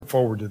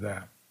forward to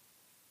that.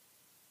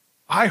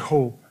 I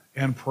hope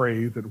and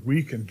pray that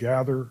we can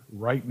gather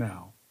right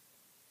now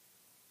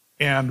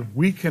and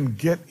we can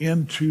get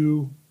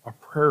into a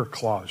prayer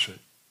closet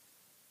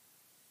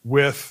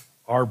with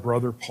our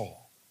brother Paul.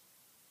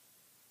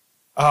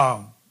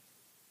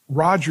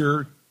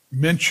 Roger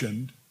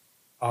mentioned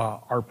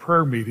our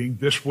prayer meeting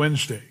this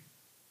Wednesday.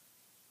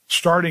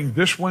 Starting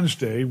this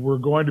Wednesday, we're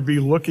going to be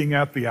looking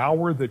at the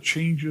hour that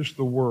changes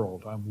the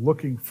world. I'm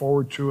looking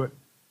forward to it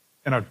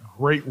in a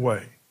great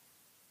way.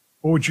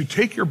 Well, would you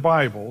take your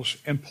Bibles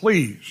and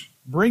please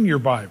bring your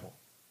Bible.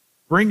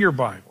 Bring your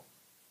Bible.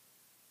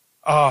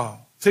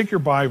 Take your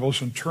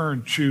Bibles and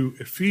turn to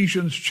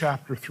Ephesians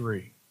chapter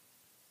 3.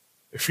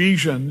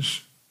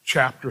 Ephesians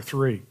chapter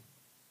 3.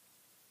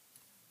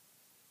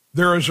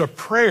 There is a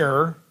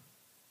prayer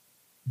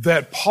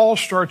that Paul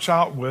starts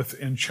out with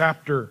in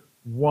chapter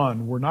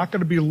 1. We're not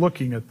going to be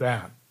looking at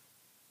that.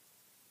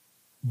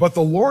 But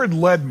the Lord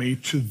led me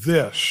to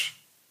this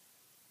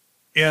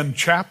in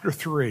chapter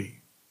 3.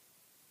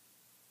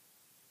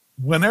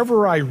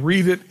 Whenever I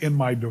read it in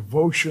my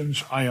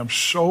devotions, I am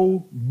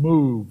so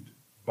moved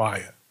by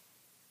it.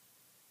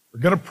 We're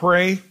going to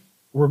pray.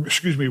 We're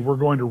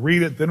going to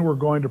read it, then we're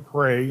going to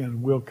pray,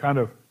 and we'll kind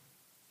of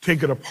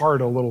take it apart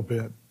a little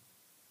bit.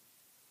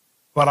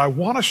 But I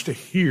want us to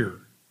hear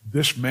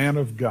this man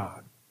of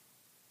God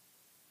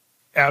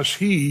as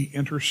he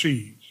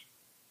intercedes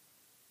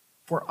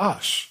for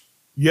us.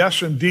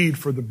 Yes, indeed,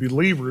 for the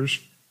believers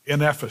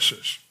in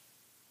Ephesus,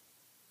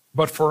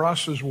 but for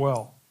us as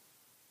well.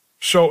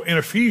 So in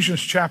Ephesians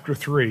chapter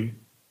 3,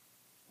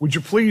 would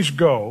you please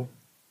go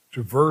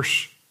to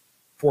verse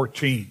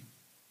 14?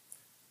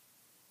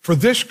 For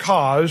this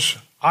cause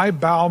I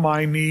bow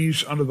my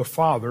knees unto the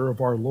Father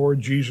of our Lord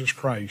Jesus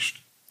Christ,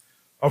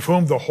 of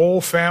whom the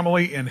whole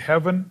family in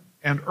heaven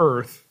and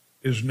earth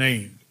is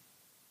named,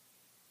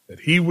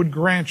 that he would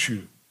grant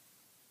you,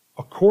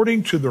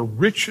 according to the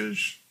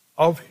riches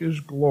of his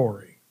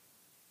glory,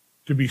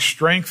 to be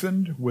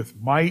strengthened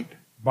with might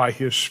by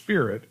his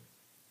Spirit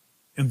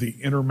in the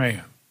inner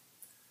man,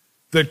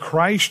 that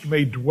Christ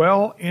may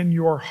dwell in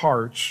your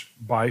hearts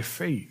by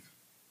faith,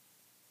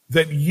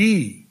 that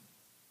ye,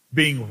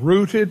 being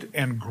rooted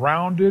and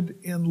grounded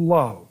in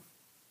love,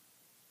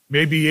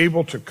 may be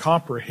able to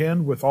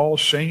comprehend with all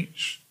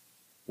saints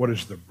what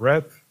is the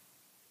breadth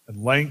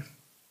and length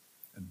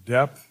and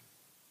depth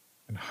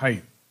and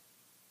height,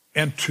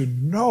 and to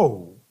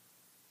know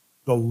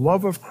the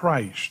love of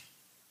Christ,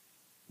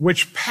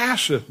 which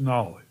passeth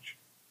knowledge,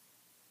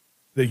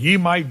 that ye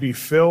might be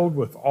filled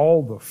with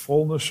all the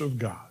fullness of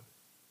God.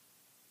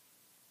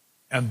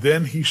 And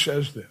then he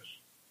says this,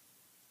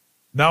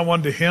 now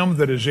unto him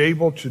that is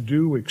able to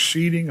do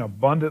exceeding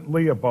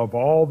abundantly above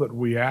all that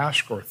we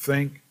ask or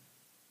think,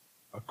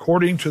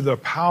 according to the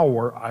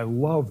power, I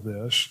love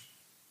this,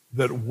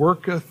 that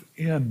worketh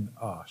in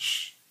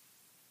us.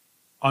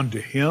 Unto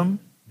him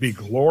be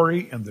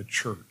glory in the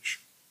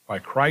church by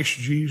Christ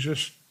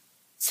Jesus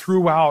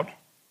throughout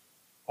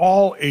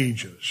all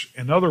ages.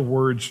 In other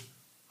words,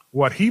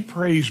 what he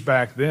prays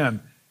back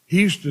then,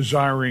 he's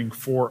desiring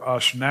for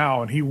us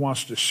now, and he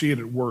wants to see it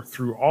at work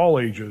through all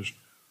ages,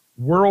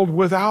 world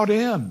without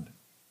end.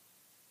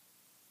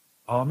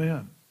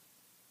 Amen.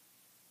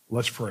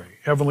 Let's pray.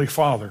 Heavenly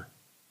Father,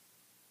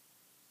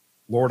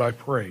 Lord, I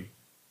pray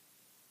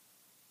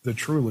that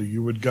truly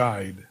you would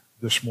guide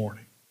this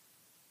morning.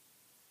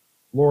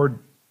 Lord,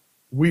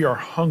 we are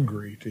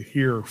hungry to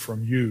hear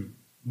from you,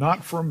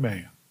 not from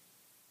man.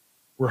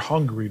 We're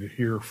hungry to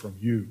hear from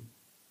you.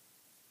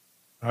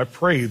 I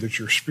pray that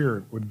your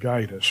Spirit would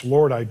guide us.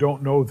 Lord, I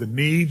don't know the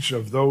needs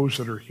of those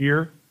that are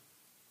here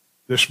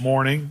this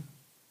morning,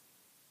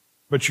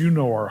 but you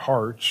know our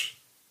hearts.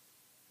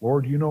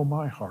 Lord, you know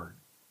my heart.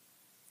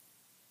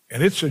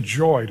 And it's a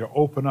joy to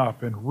open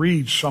up and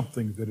read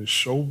something that is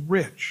so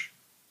rich,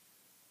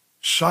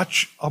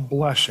 such a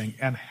blessing,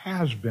 and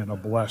has been a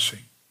blessing.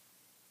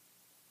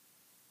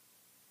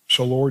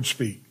 So, Lord,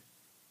 speak.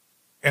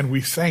 And we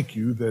thank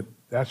you that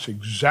that's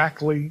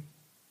exactly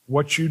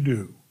what you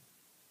do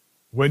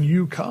when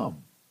you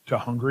come to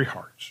Hungry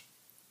Hearts.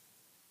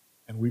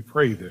 And we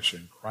pray this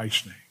in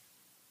Christ's name.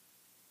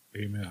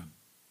 Amen.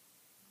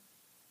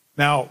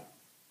 Now,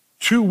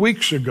 2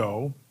 weeks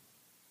ago,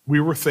 we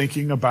were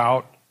thinking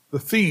about the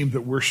theme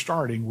that we're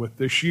starting with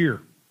this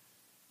year.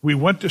 We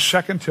went to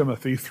 2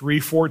 Timothy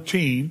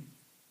 3:14,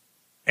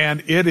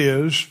 and it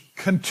is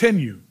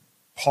continue.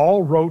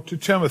 Paul wrote to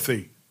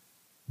Timothy,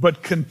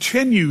 but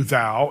continue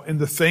thou in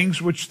the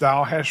things which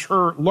thou hast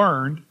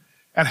learned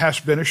and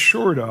hast been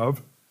assured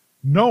of,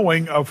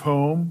 knowing of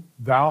whom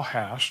thou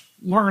hast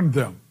learned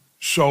them.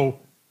 So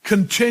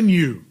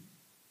continue.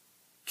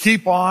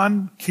 Keep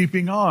on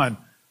keeping on.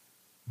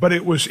 But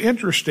it was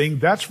interesting,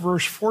 that's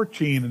verse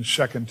 14 in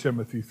 2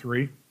 Timothy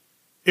 3.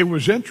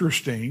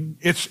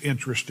 It's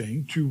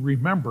interesting to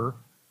remember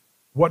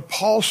what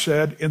Paul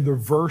said in the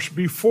verse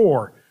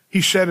before.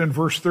 He said in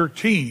verse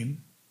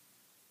 13,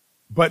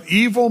 but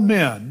evil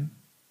men,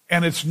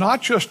 and it's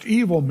not just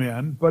evil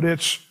men, but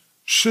it's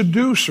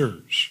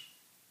seducers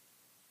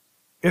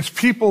It's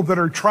people that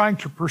are trying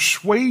to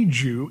persuade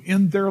you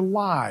in their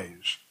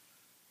lies.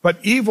 But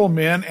evil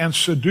men and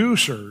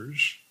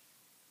seducers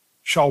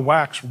shall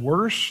wax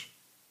worse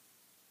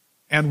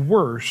and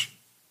worse,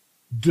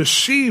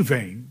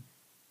 deceiving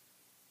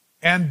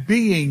and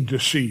being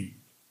deceived.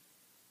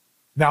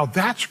 Now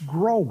that's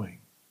growing.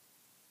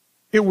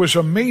 It was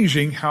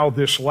amazing how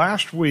this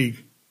last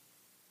week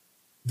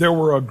there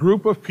were a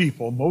group of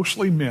people,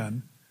 mostly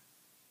men,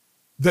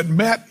 that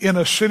met in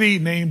a city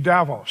named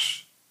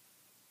Davos.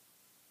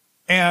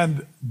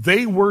 And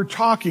they were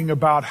talking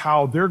about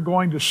how they're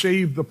going to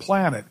save the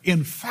planet.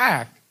 In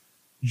fact,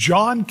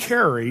 John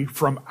Kerry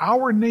from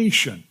our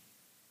nation,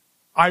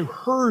 I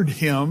heard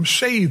him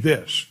say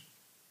this: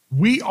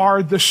 we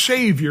are the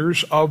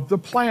saviors of the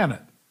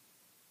planet.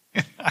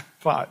 And I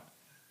thought,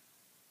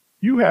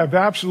 you have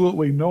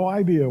absolutely no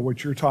idea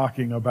what you're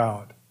talking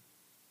about.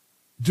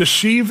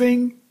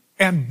 Deceiving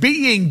and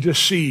being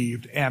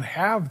deceived, and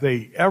have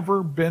they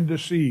ever been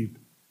deceived?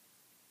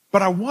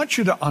 But I want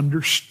you to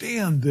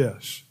understand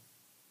this.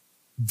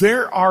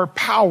 There are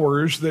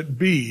powers that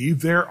be,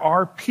 there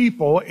are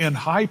people in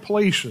high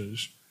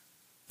places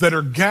that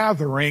are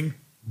gathering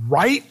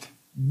right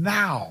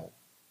now,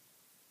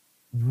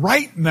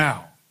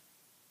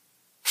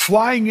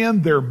 flying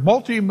in their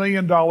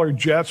multi-million-dollar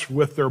jets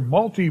with their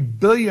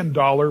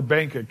multi-billion-dollar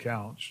bank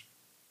accounts,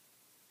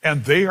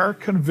 and they are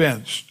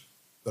convinced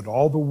that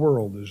all the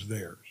world is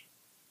theirs.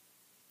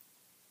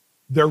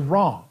 They're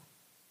wrong.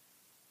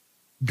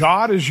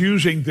 God is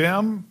using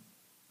them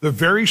the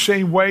very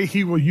same way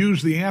he will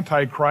use the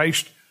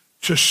Antichrist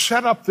to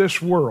set up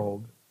this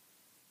world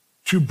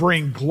to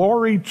bring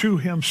glory to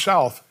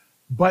himself.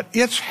 But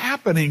it's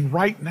happening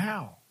right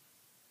now.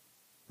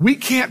 We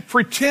can't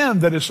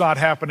pretend that it's not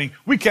happening.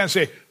 We can't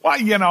say,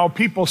 well,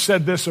 people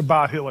said this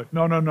about Hitler.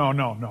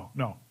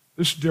 No.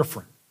 This is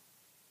different.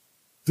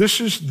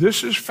 This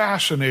is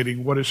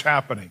fascinating what is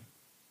happening.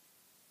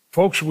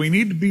 Folks, we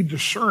need to be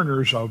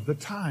discerners of the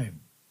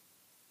time.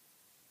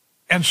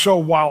 And so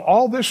while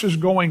all this is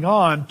going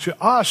on, to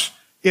us,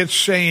 it's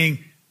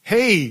saying,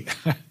 hey,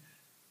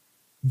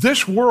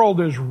 this world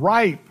is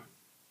ripe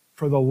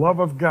for the love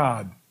of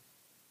God.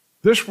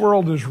 This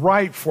world is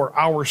ripe for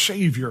our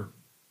Savior.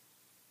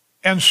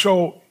 And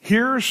so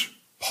here's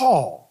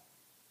Paul,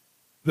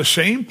 the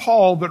same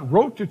Paul that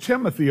wrote to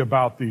Timothy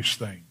about these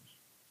things,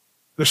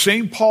 the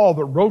same Paul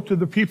that wrote to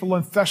the people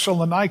in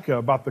Thessalonica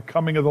about the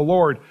coming of the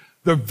Lord,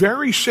 the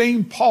very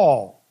same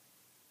Paul.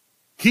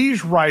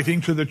 He's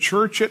writing to the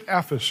church at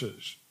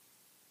Ephesus,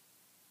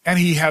 and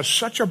he has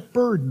such a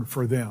burden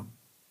for them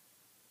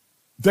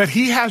that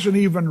he hasn't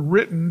even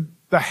written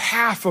the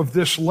half of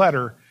this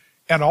letter,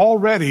 and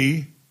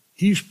already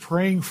he's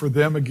praying for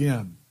them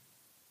again.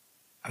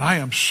 And I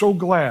am so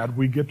glad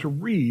we get to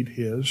read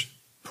his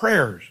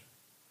prayers.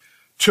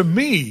 To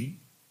me,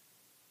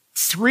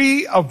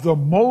 three of the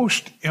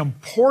most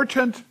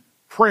important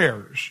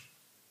prayers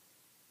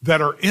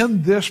that are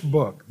in this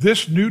book,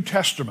 this New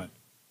Testament,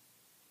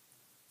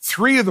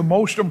 three of the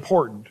most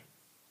important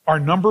are,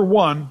 number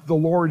one, the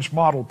Lord's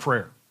model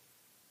prayer.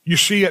 You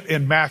see it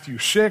in Matthew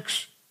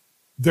 6.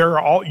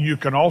 You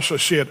can also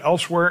see it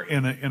elsewhere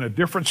in a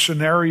different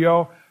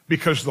scenario,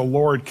 because the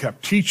Lord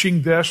kept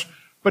teaching this.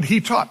 But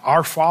he taught,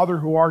 Our Father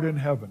who art in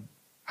heaven,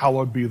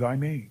 hallowed be thy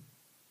name.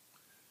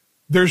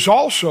 There's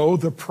also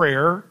the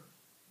prayer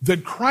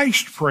that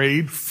Christ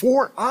prayed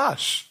for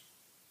us.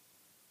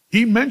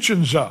 He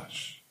mentions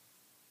us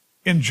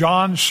in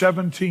John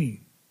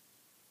 17.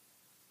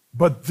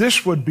 But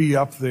this would be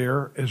up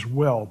there as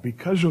well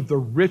because of the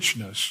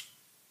richness.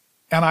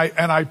 And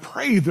I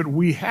pray that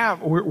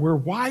we're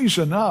wise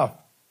enough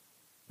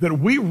that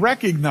we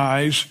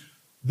recognize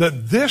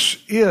that this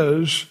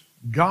is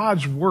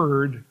God's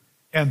word,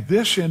 and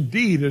this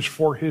indeed is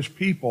for his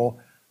people.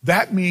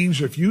 That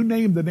means if you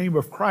name the name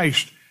of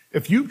Christ,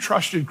 if you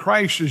trusted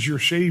Christ as your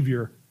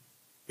Savior,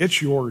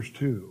 it's yours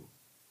too.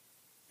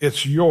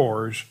 It's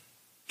yours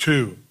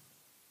too.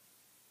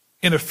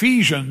 In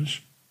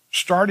Ephesians,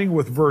 starting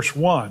with verse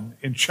 1,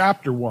 in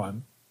chapter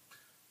 1,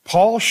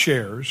 Paul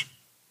shares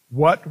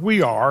what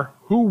we are,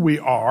 who we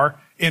are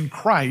in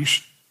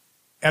Christ,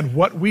 and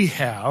what we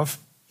have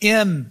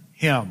in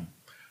him.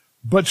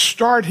 But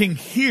starting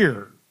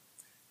here,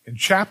 in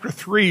chapter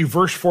 3,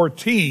 verse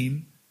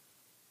 14,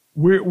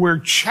 we're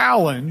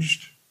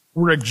challenged,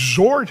 we're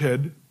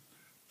exhorted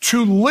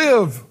to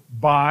live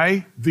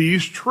by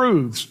these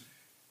truths.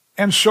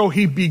 And so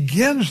he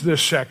begins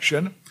this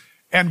section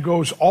and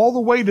goes all the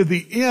way to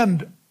the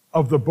end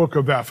of the book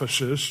of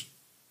Ephesus,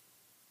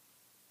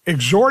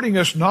 exhorting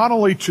us not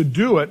only to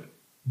do it,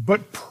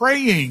 but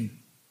praying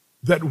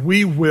that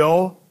we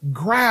will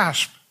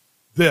grasp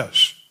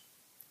this.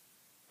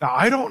 Now,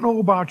 I don't know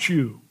about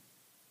you,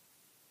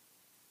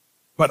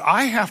 but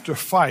I have to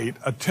fight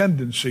a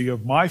tendency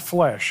of my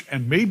flesh,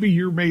 and maybe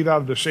you're made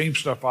out of the same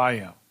stuff I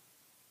am,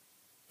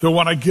 that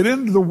when I get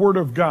into the Word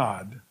of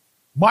God,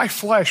 my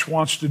flesh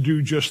wants to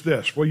do just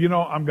this. Well,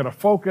 I'm going to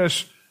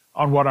focus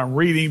on what I'm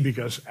reading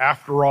because,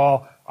 after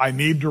all, I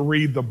need to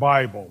read the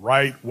Bible,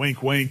 right?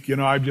 Wink, wink.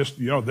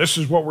 This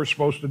is what we're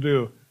supposed to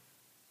do.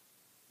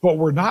 but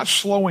we're not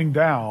slowing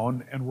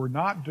down and we're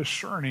not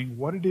discerning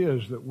what it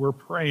is that we're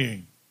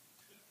praying.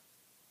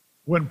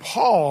 When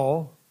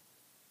Paul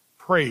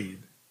prayed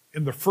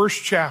in the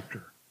first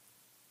chapter,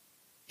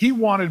 he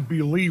wanted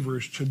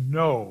believers to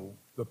know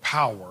the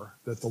power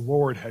that the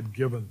Lord had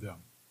given them.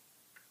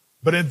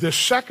 But in this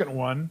second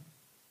one,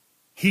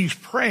 he's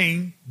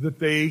praying that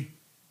they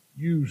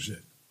use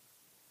it.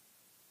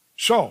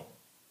 So,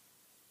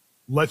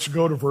 let's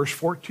go to verse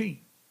 14.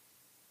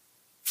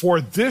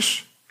 For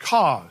this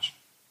cause,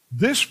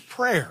 this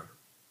prayer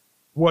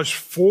was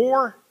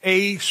for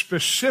a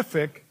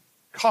specific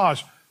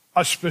cause,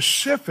 a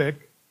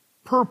specific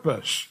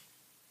purpose.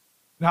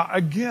 Now,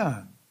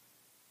 again,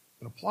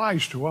 it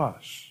applies to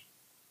us.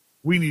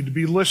 We need to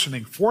be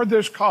listening. For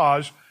this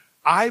cause,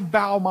 I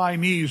bow my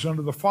knees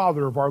unto the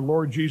Father of our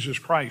Lord Jesus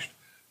Christ.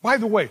 By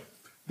the way,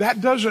 that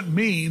doesn't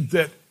mean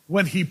that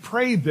when he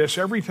prayed this,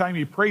 every time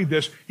he prayed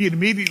this, he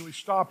immediately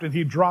stopped and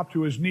he dropped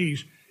to his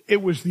knees.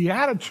 It was the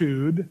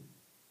attitude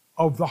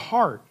of the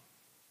heart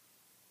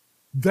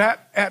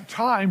that at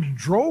times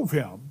drove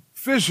him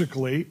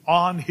physically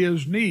on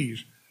his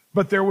knees.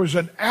 But there was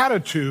an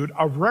attitude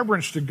of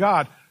reverence to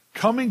God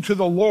coming to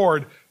the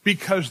Lord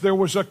because there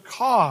was a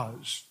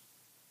cause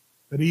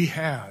that he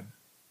had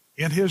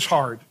in his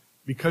heart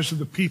because of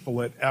the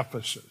people at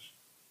Ephesus.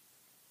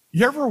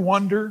 You ever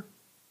wonder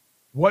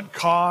what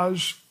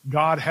cause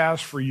God has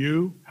for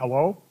you?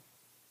 Hello?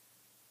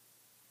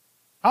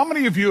 How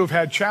many of you have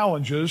had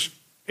challenges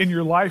in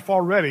your life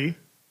already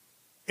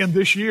in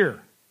this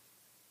year?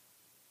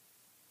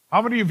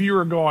 How many of you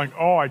are going,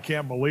 oh, I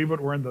can't believe it.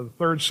 We're in the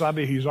third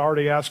Sunday. He's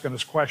already asking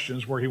us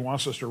questions where he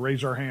wants us to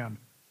raise our hand.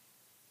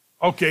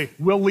 Okay,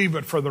 we'll leave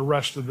it for the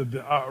rest of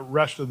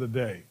the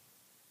day.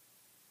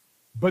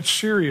 But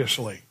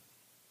seriously,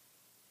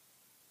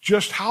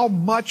 just how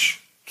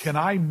much can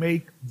I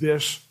make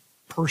this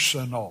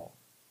personal?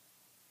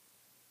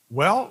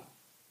 Well,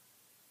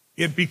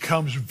 it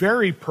becomes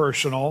very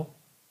personal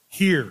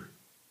here.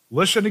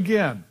 Listen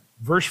again,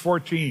 verse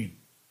 14.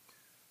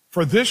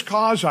 For this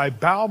cause I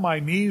bow my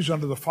knees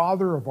unto the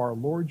Father of our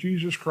Lord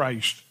Jesus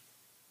Christ,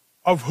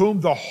 of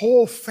whom the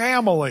whole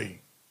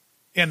family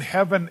in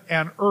heaven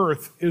and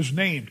earth is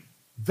named.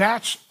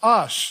 That's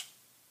us,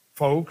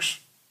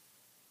 folks.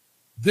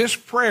 This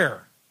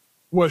prayer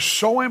was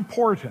so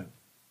important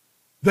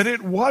that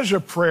it was a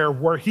prayer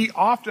where he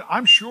often,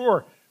 I'm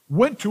sure,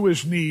 went to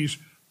his knees,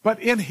 but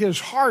in his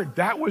heart,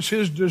 that was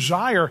his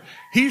desire.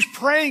 He's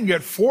praying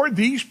it for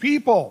these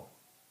people.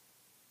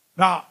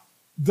 Now,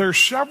 there's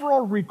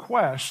several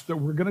requests that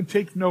we're going to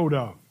take note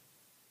of.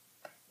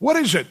 What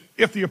is it?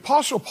 If the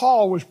Apostle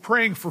Paul was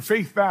praying for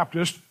Faith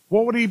Baptist,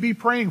 what would he be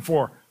praying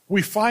for?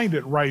 We find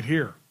it right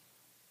here.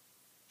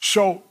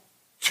 So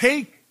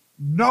take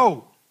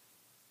note.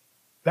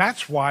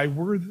 That's why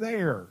we're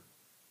there.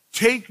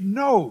 Take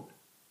note.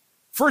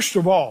 First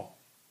of all,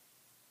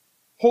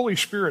 Holy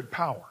Spirit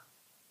power.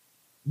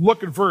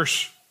 Look at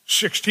verse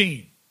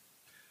 16.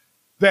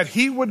 That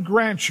he would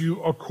grant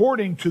you,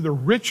 according to the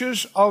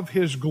riches of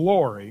his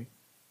glory,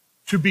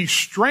 to be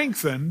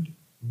strengthened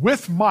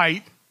with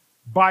might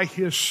by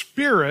his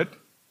Spirit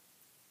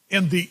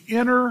in the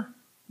inner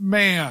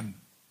man.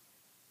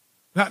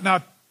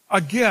 Now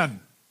again,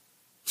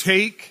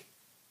 take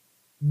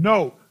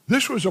note.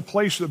 This was a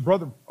place that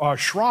Brother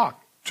Schrock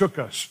took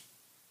us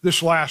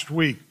this last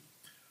week.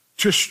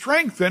 To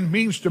strengthen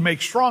means to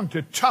make strong,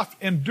 to tough,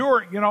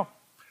 endure,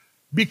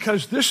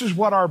 because this is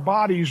what our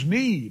bodies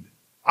need.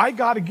 I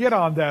got to get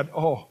on that,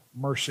 oh,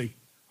 mercy.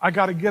 I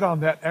got to get on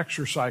that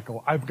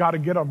exercycle. I've got to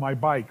get on my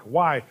bike.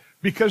 Why?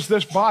 Because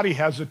this body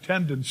has a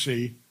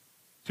tendency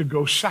to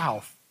go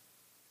south.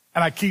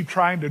 And I keep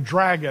trying to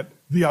drag it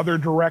the other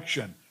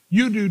direction.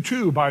 You do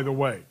too, by the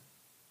way,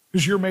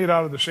 because you're made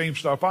out of the same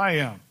stuff I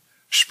am.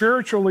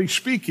 Spiritually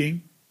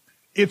speaking,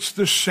 it's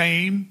the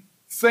same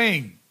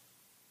thing.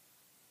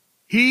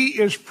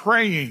 He is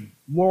praying,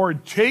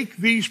 Lord, take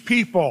these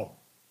people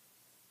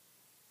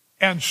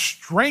and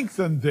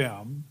strengthen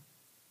them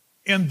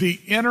in the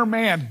inner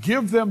man.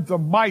 Give them the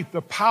might,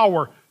 the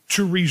power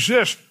to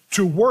resist,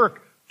 to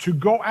work, to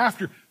go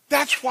after.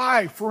 That's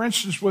why, for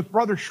instance, with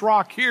Brother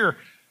Schrock here,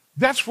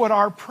 that's what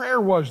our prayer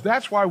was.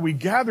 That's why we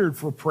gathered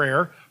for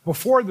prayer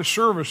before the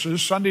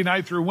services, Sunday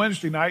night through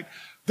Wednesday night.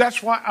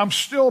 That's why I'm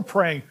still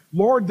praying,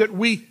 Lord, that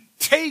we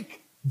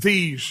take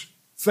these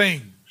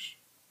things.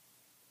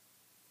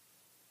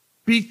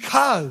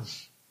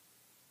 Because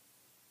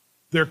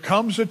there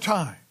comes a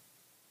time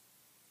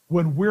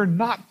when we're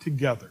not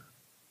together.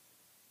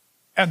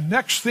 And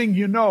next thing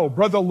you know,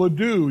 Brother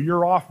Ledoux,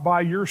 you're off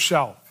by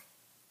yourself.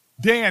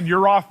 Dan,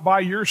 you're off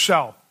by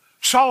yourself.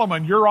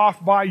 Solomon, you're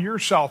off by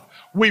yourself.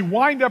 We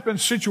wind up in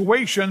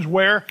situations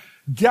where,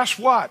 guess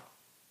what?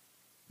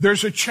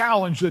 There's a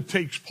challenge that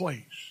takes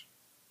place.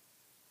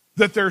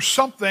 That there's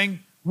something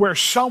where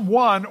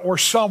someone or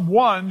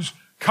someones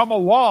come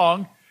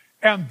along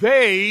and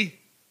they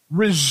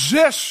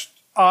resist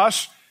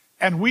us,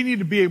 and we need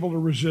to be able to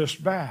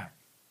resist back.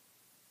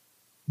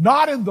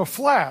 Not in the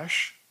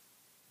flesh,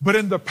 but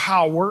in the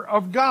power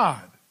of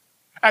God.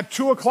 at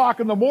 2 o'clock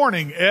in the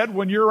morning, Ed,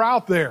 when you're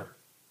out there.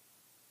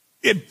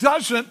 It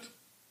doesn't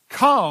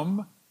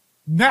come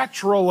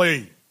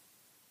naturally.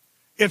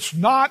 It's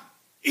not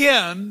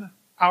in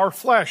our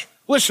flesh.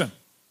 Listen,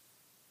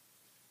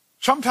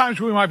 sometimes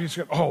we might be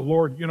saying, oh,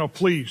 Lord,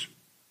 please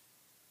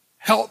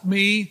help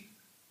me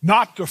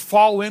not to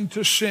fall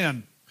into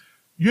sin.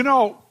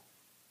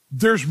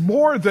 There's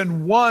more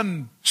than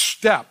one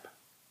step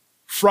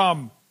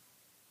from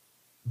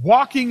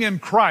walking in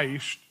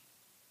Christ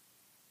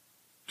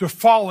to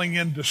falling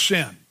into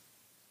sin.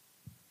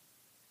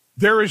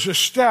 There is a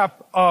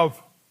step of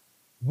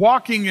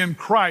walking in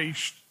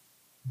Christ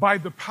by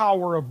the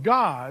power of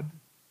God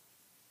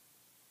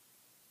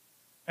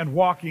and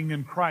walking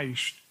in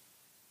Christ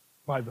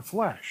by the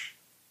flesh.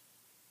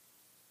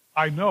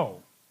 I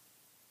know.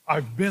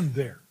 I've been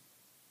there.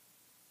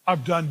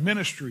 I've done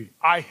ministry.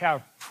 I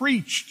have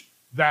preached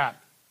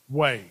that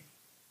way.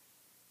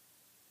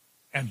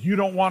 And you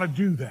don't want to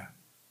do that.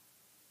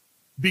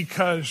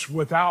 Because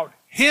without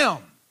Him,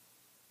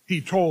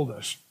 He told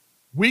us,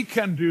 we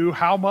can do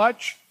how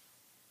much?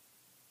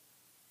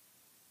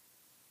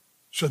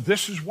 So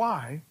this is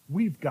why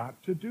we've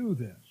got to do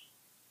this.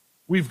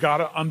 We've got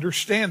to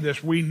understand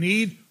this. We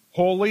need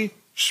Holy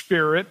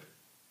Spirit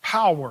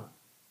power.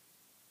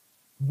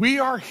 We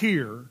are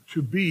here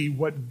to be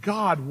what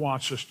God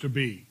wants us to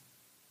be,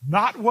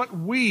 not what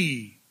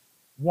we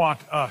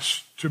want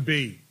us to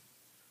be.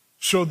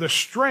 So the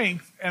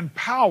strength and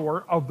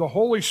power of the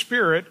Holy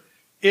Spirit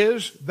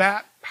is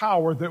that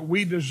power that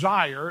we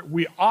desire,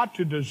 we ought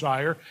to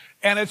desire,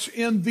 and it's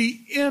in the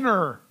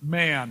inner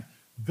man.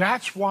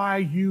 That's why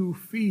you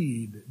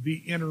feed the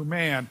inner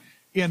man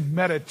in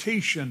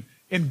meditation,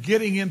 in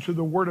getting into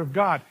the Word of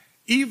God.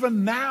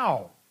 Even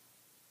now,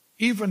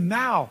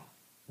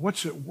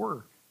 what's at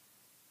work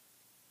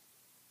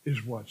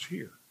is what's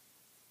here.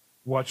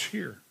 What's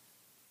here.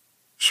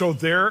 So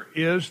there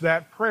is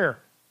that prayer.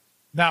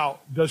 Now,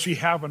 does He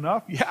have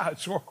enough? Yeah,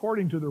 it's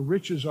according to the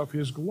riches of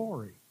His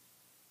glory.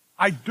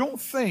 I don't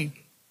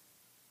think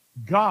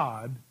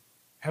God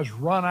has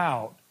run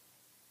out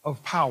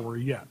of power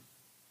yet.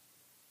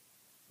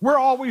 We're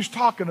always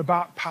talking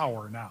about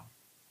power now.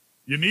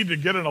 You need to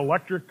get an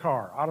electric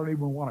car. I don't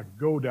even want to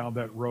go down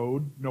that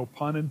road, no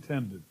pun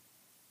intended.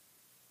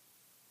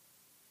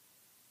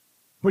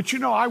 But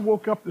I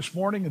woke up this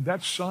morning and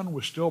that sun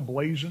was still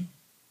blazing.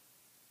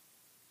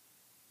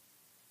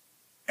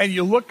 And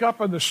you look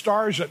up in the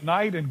stars at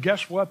night and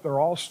guess what? They're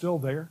all still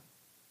there.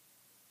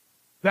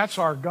 That's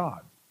our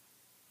God.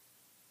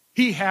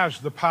 He has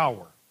the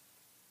power.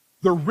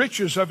 The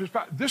riches of His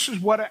power. This is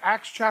what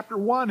Acts chapter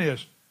 1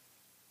 is.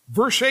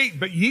 Verse 8,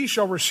 but ye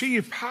shall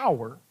receive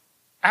power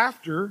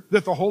after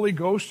that the Holy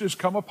Ghost is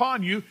come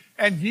upon you,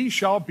 and ye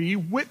shall be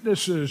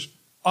witnesses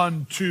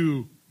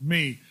unto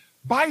me.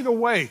 By the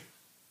way,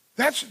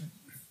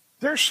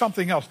 there's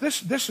something else.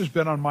 This has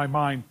been on my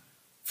mind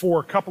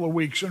for a couple of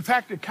weeks. In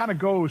fact, it kind of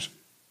goes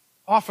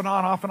off and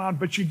on,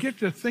 but you get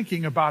to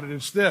thinking about it.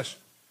 It's this.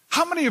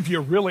 How many of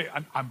you really,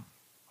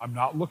 I'm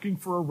not looking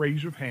for a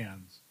raise of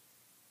hands.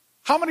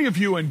 How many of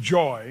you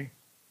enjoy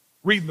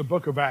reading the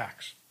book of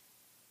Acts?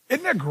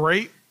 Isn't it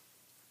great?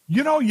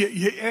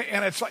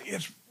 And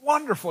it's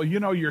wonderful.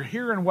 You're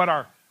hearing what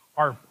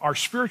our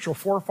spiritual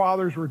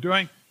forefathers were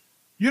doing.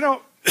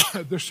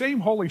 The same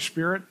Holy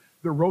Spirit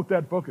that wrote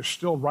that book is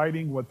still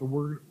writing what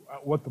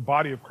the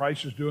body of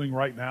Christ is doing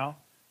right now.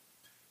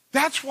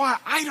 That's why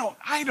I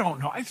don't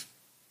know.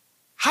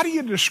 How do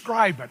you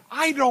describe it?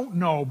 I don't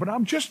know, but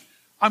I'm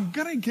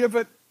going to give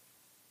it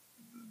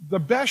the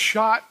best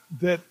shot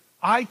that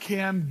I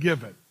can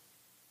give it.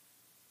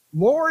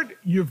 Lord,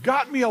 you've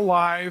got me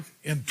alive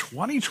in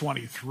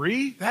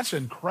 2023. That's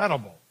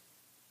incredible.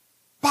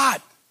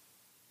 But,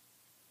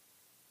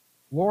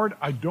 Lord,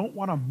 I don't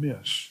want to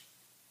miss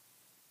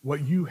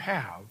what you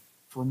have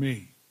for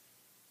me.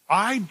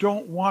 I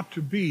don't want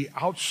to be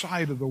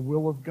outside of the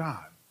will of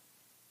God.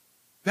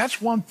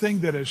 That's one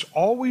thing that has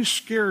always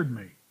scared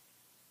me.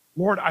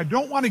 Lord, I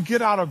don't want to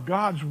get out of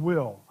God's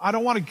will. I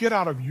don't want to get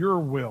out of your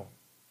will.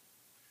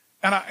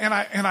 And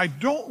I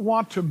don't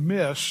want to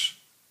miss,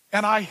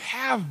 and I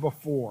have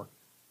before.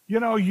 You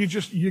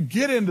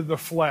get into the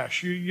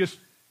flesh.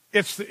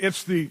 It's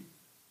the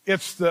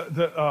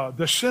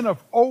sin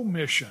of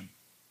omission.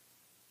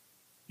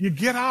 You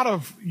get out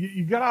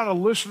of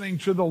listening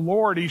to the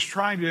Lord. He's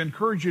trying to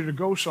encourage you to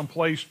go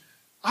someplace.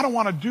 I don't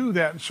want to do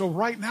that. And so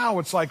right now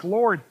it's like,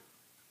 Lord,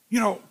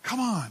 come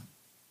on,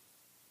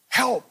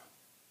 help.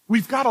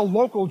 We've got a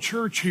local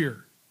church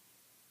here.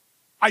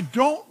 I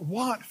don't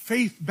want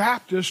Faith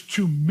Baptist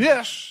to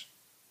miss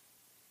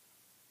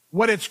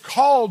what it's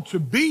called to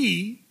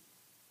be.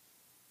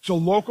 It's a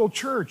local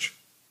church.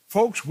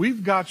 Folks,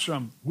 we've got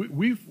some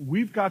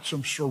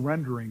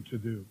surrendering to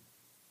do.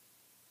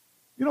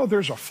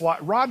 There's a fly.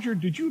 Roger,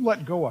 did you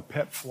let go a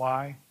pet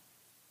fly?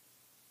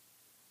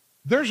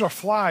 There's a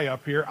fly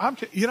up here.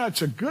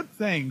 It's a good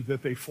thing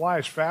that they fly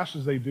as fast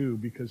as they do,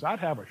 because I'd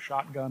have a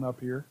shotgun up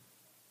here.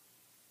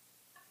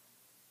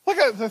 Look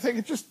at the thing.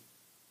 It's just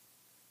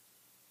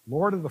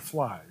Lord of the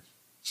Flies.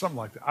 Something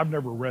like that. I've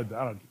never read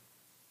that.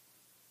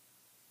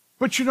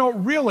 But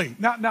really,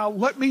 now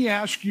let me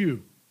ask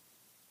you,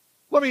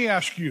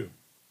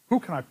 who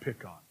can I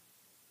pick on?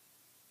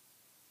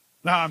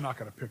 No, I'm not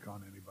going to pick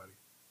on anybody.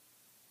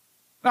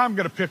 Now I'm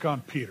going to pick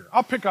on Peter.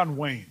 I'll pick on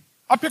Wayne.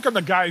 I'll pick on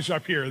the guys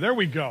up here. There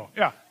we go.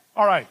 Yeah,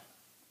 all right.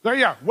 There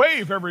you are.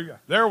 Wave every.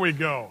 There we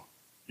go.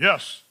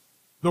 Yes,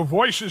 the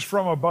voices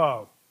from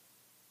above.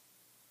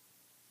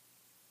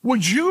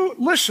 Would you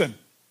listen?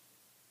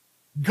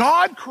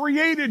 God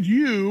created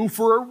you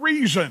for a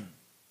reason,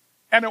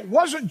 and it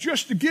wasn't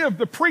just to give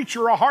the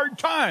preacher a hard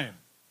time.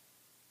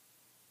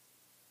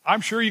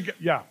 I'm sure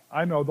yeah,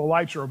 I know the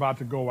lights are about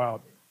to go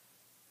out.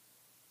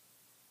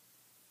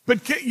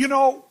 But you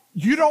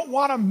don't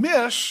want to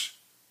miss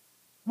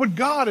what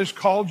God has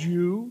called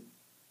you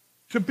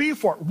to be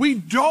for. We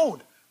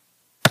don't.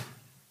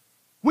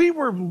 We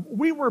were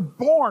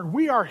born,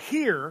 we are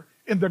here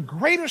in the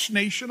greatest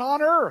nation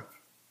on earth.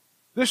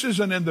 This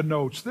isn't in the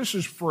notes, this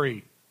is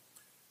free.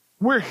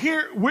 We're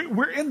here,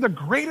 we're in the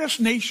greatest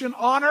nation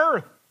on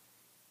earth.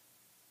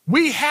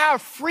 We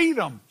have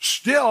freedom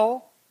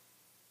still.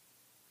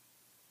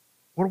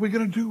 What are we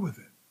going to do with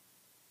it?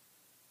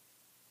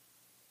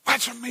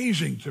 That's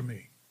amazing to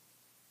me.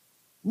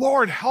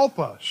 Lord, help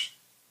us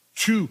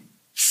to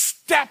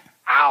step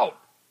out,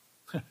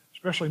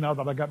 especially now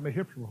that I got my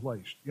hips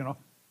replaced,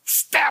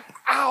 step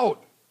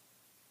out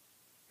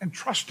and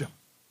trust Him.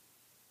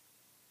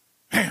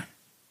 Man,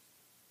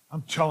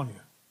 I'm telling you.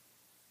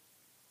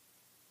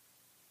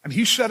 And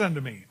He said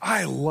unto me,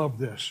 I love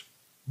this.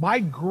 My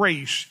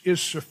grace is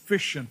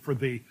sufficient for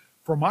thee,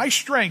 for my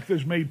strength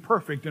is made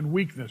perfect in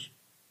weakness.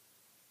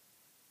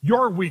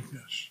 Your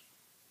weakness.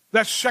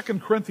 That's 2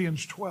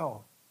 Corinthians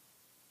 12.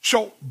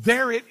 So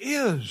there it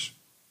is.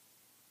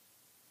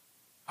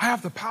 I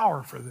have the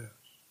power for this.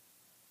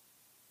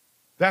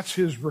 That's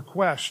His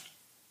request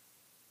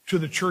to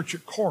the church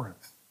at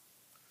Corinth.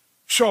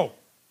 So,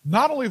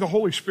 not only the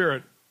Holy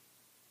Spirit,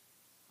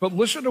 but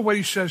listen to what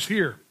He says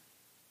here.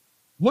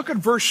 Look at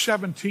verse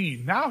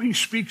 17. Now He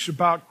speaks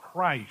about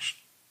Christ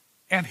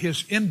and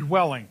His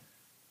indwelling.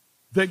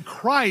 That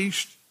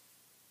Christ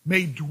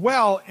may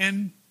dwell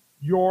in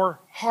your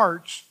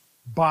hearts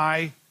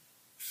by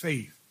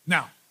faith.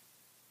 Now,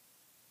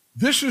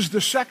 this is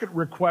the second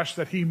request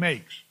that He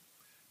makes.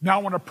 Now,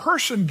 when a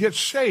person gets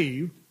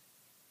saved,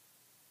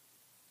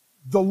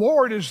 the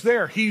Lord is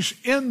there. He's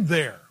in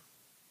there.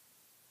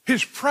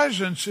 His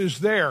presence is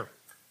there.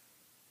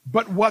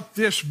 But what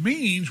this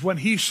means when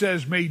He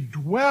says, may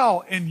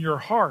dwell in your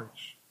hearts,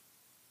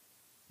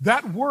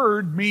 that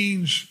word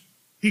means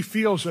He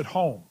feels at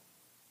home.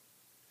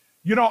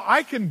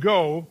 I can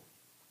go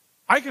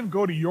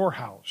to your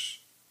house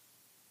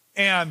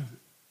and,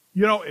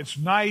 it's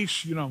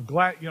nice, I'm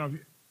glad,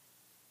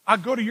 I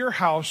go to your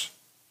house,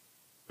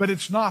 but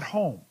it's not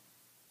home.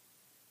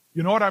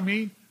 You know what I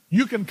mean?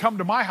 You can come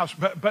to my house,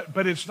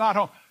 but it's not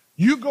home.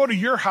 You go to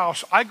your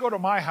house, I go to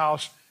my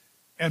house,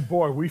 and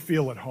boy, we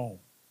feel at home.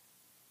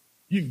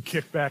 You can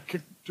kick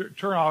back,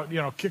 turn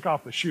out, kick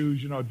off the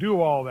shoes,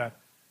 do all that.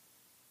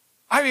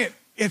 I mean,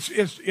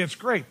 it's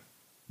great.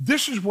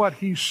 This is what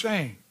He's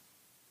saying.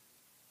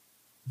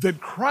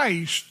 That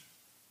Christ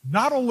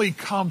not only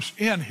comes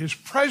in, His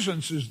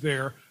presence is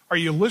there. Are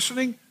you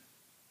listening?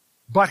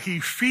 But He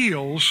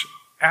feels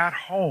at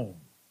home.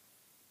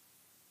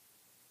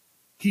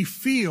 He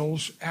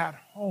feels at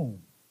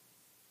home.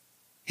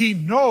 He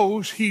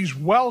knows He's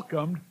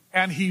welcomed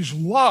and He's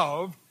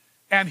loved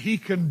and He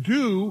can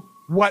do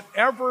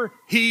whatever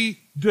He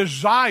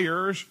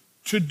desires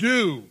to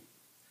do.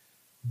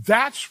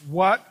 That's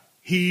what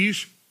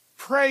He's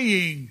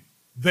praying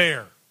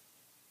there.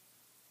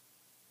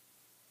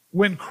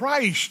 When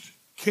Christ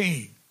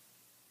came,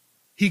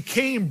 He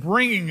came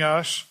bringing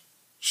us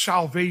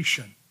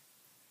salvation.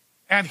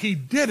 And He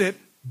did it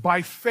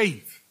by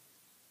faith.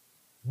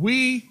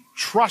 We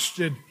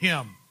trusted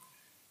Him.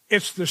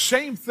 It's the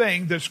same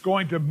thing that's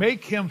going to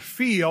make Him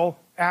feel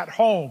at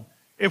home.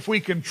 If we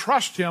can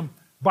trust Him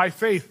by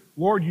faith,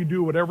 Lord, you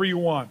do whatever you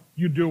want.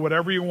 You do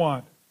whatever you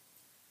want.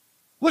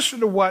 Listen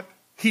to what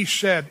He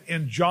said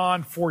in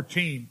John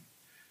 14.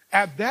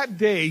 At that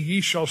day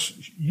ye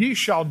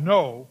shall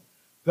know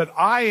that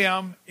I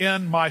am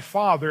in my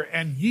Father,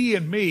 and ye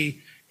in me,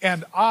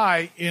 and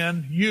I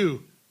in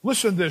you.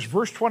 Listen to this,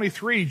 verse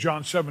 23,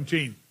 John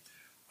 17.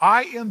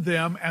 I in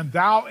them, and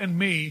thou in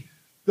me,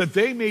 that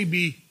they may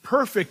be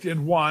perfect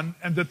in one,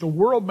 and that the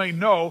world may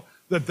know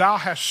that thou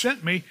hast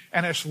sent me,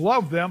 and hast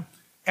loved them,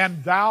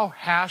 and thou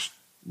hast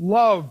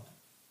loved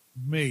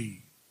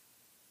me.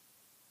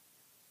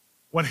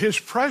 When His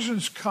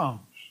presence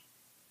comes,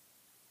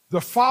 the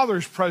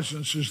Father's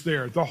presence is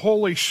there. The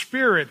Holy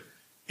Spirit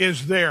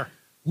is there.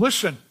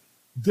 Listen,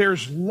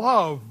 there's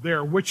love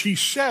there, which He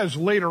says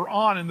later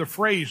on in the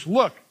phrase.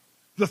 Look,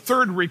 the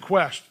third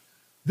request,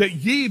 that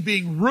ye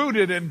being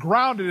rooted and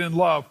grounded in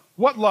love.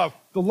 What love?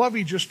 The love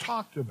He just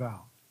talked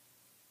about.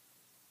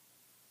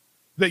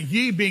 That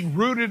ye being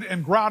rooted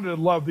and grounded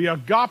in love, the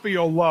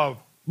agapeo love.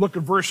 Look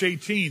at verse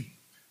 18.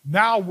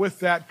 Now with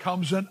that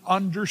comes an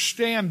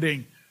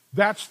understanding.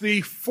 That's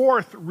the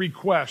fourth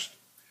request.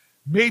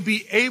 May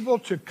be able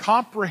to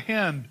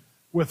comprehend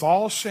with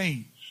all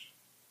saints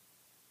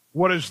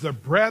what is the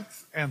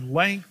breadth and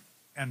length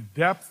and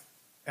depth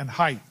and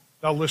height.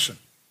 Now listen.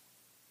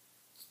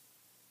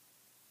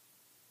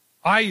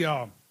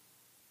 I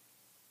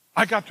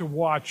got to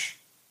watch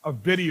a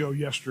video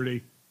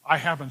yesterday I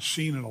haven't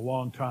seen in a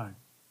long time.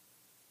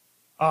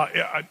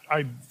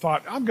 I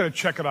thought, I'm going to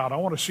check it out. I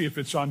want to see if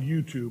it's on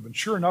YouTube. And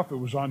sure enough, it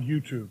was on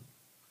YouTube.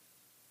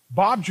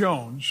 Bob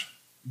Jones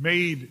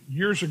made,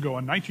 years ago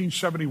in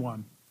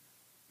 1971,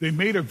 they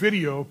made a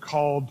video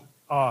called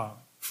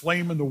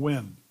Flame in the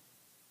Wind.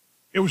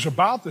 It was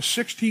about the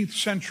 16th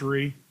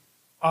century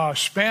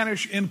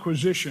Spanish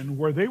Inquisition,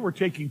 where they were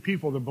taking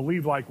people that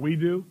believe like we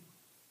do,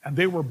 and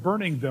they were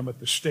burning them at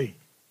the stake.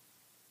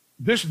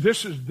 This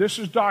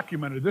is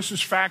documented. This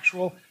is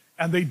factual,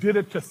 and they did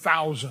it to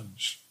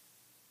thousands.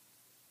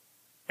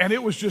 And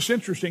it was just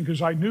interesting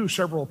because I knew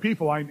several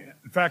people. In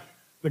fact,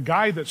 the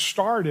guy that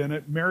starred in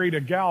it married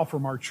a gal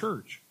from our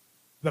church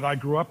that I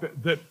grew up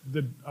at,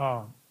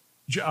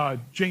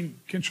 Jane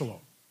Kinchelow.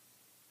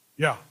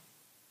 Yeah.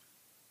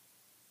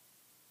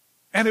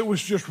 And it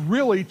was just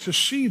really to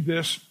see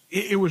this,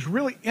 it was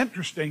really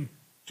interesting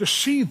to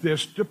see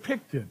this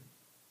depicted.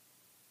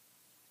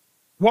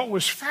 What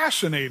was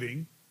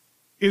fascinating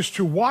is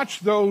to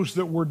watch those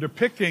that were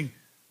depicting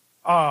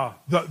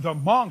the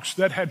monks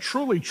that had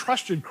truly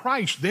trusted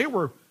Christ. They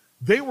were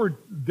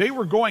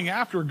going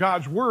after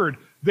God's word.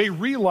 They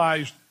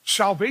realized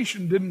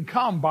salvation didn't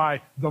come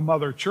by the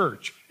Mother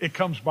Church. It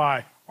comes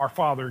by our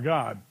Father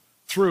God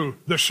through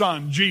the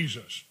Son,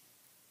 Jesus.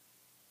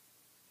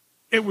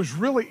 It was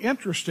really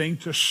interesting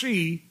to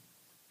see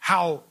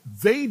how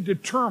they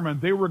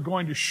determined they were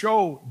going to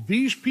show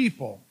these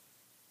people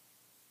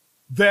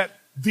that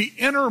the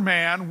inner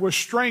man was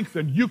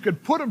strengthened. You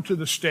could put them to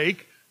the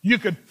stake, you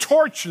could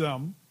torch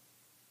them,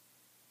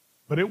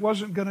 but it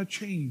wasn't going to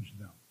change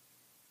them.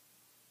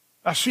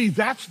 Now see,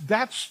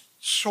 that's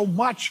so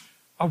much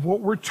of what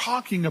we're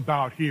talking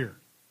about here.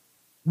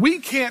 We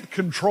can't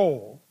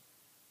control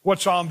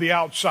what's on the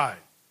outside,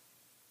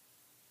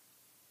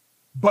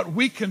 but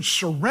we can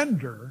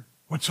surrender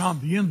what's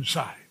on the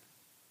inside.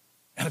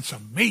 And it's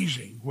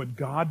amazing what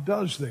God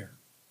does there.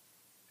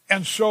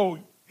 And so,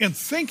 in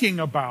thinking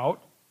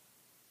about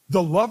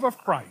the love of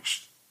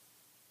Christ,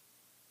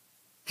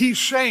 he's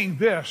saying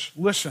this,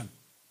 listen,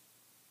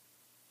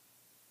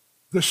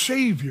 the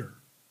Savior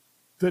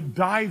that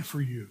died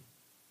for you,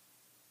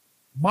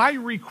 my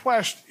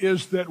request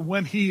is that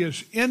when he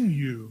is in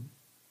you,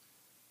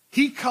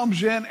 he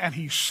comes in and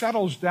he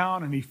settles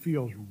down and he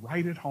feels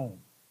right at home.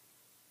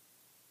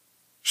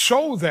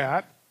 So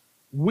that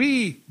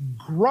we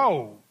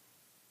grow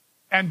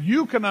and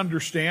you can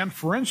understand,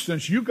 for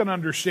instance, you can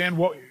understand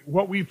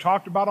what we've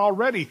talked about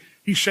already.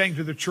 He's saying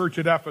to the church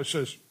at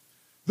Ephesus,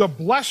 the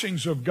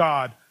blessings of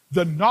God,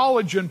 the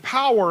knowledge and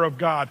power of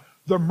God,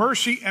 the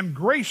mercy and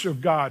grace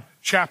of God,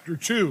 chapter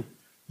 2,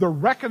 the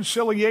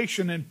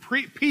reconciliation and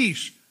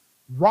peace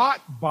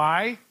wrought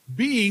by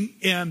being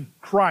in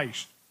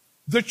Christ.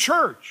 The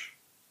church,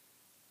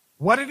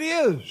 what it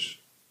is.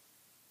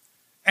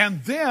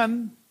 And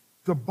then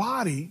the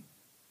body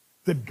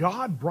that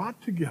God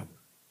brought together,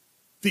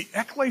 the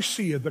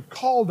ecclesia, the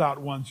called out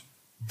ones,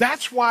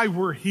 that's why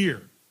we're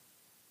here.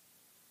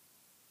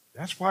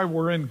 That's why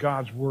we're in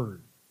God's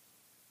Word.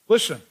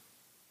 Listen,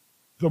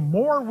 the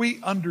more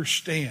we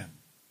understand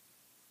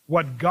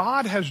what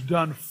God has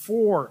done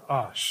for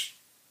us,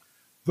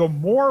 the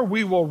more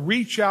we will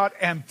reach out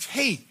and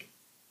take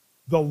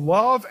the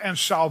love and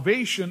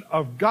salvation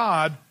of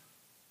God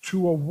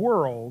to a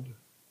world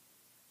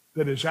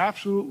that is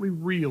absolutely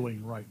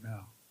reeling right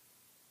now.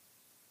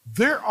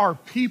 There are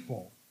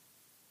people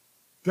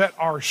that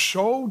are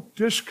so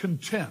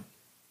discontent,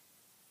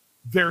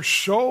 they're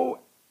so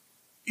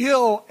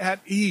ill at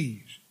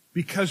ease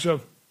because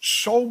of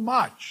so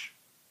much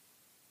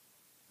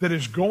that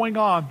is going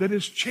on that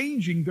is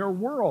changing their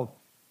world,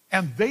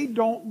 and they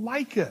don't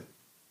like it.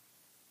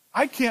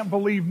 I can't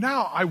believe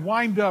now I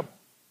wind up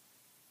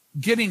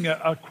getting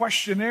a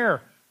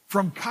questionnaire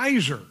from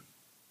Kaiser,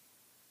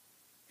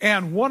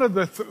 and one of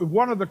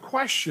the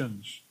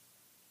questions,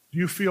 do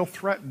you feel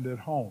threatened at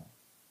home?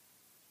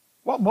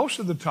 Well, most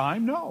of the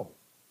time, no.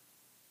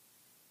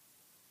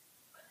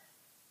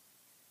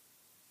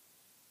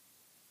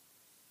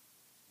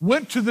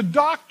 Went to the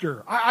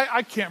doctor.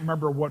 I can't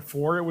remember what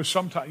for. It was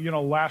sometime,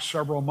 last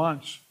several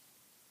months.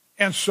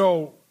 And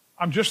so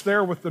I'm just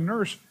there with the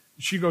nurse.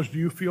 She goes, do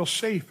you feel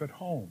safe at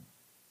home?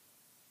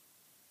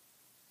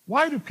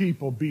 Why do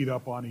people beat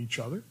up on each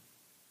other?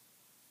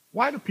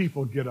 Why do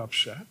people get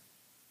upset?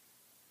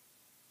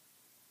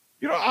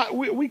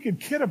 We could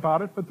kid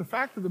about it, but the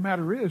fact of the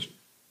matter is,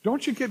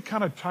 don't you get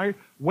kind of tired?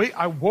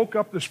 I woke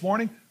up this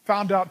morning,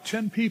 found out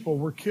 10 people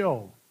were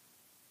killed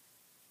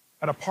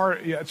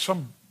at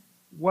some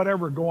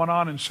whatever going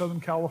on in Southern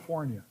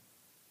California.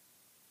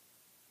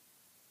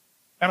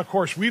 And of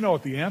course, we know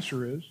what the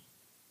answer is.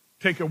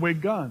 Take away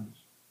guns.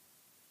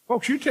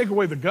 Folks, you take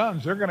away the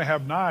guns, they're going to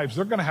have knives,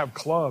 they're going to have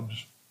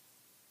clubs.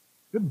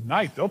 Good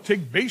night, they'll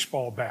take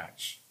baseball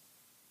bats.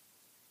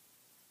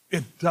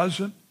 It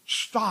doesn't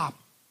stop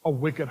a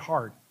wicked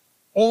heart.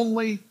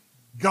 Only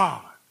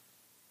God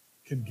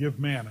can give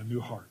man a new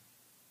heart.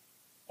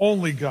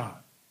 Only God.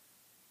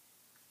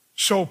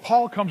 So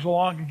Paul comes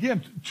along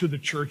again to the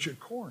church at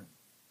Corinth.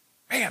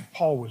 Man,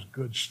 Paul was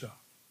good stuff.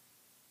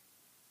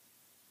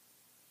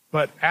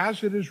 But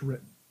as it is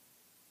written,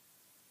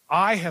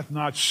 eye hath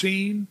not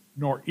seen,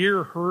 nor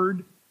ear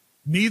heard,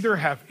 neither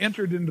have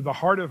entered into the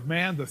heart of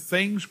man the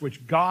things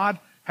which God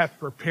hath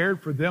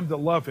prepared for them that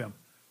love him.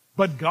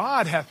 But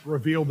God hath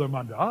revealed them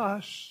unto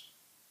us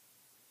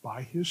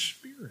by his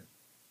Spirit.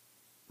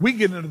 We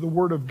get into the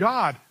Word of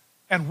God,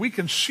 and we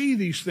can see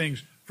these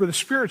things. For the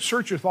Spirit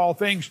searcheth all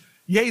things,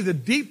 yea, the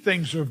deep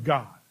things of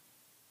God.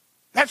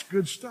 That's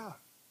good stuff.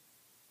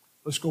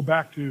 Let's go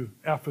back to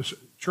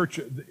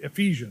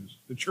Ephesians,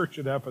 the church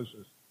at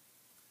Ephesus.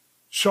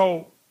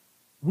 So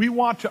we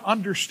want to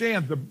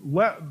understand the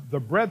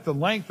breadth, the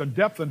length, the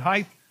depth, and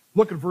height.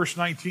 Look at verse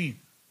 19.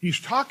 He's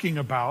talking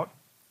about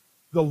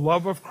the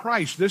love of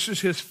Christ. This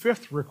is his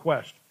fifth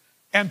request.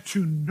 And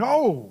to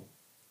know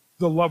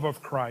the love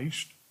of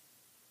Christ,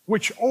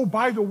 which, oh,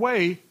 by the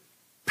way,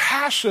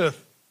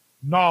 passeth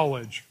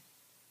knowledge.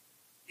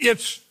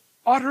 It's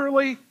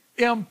utterly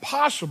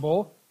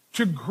impossible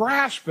to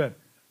grasp it.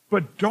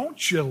 But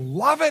don't you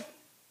love it?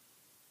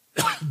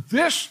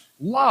 This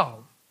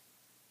love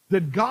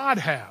that God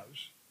has,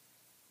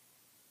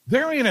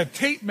 there ain't a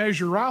tape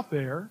measure out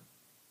there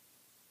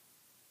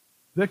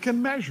that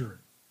can measure it.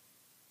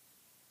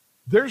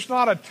 There's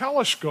not a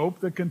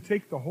telescope that can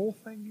take the whole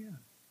thing in.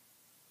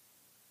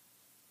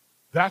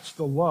 That's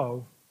the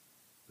love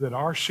that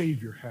our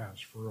Savior has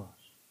for us.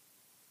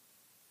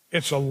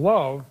 It's a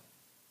love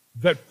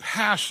that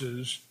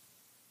passes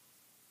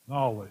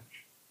knowledge.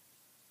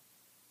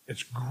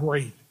 It's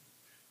great.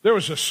 There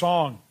was a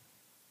song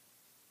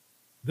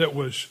that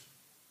was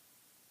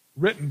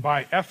written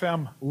by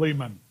F.M.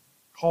 Lehman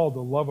called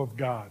The Love of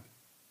God.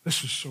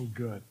 This is so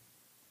good.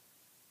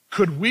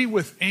 Could we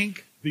with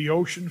ink the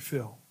ocean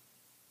fill,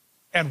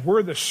 and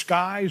were the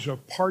skies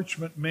of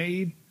parchment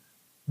made,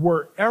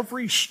 were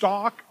every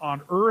stalk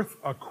on earth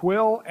a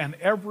quill, and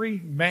every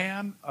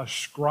man a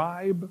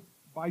scribe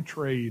by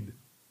trade,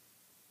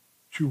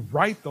 to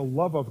write the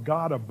love of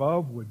God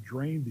above would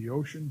drain the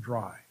ocean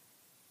dry,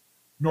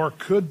 nor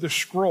could the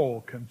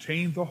scroll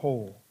contain the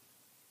whole,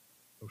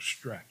 though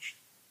stretched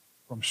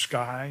from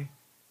sky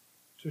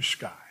to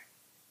sky.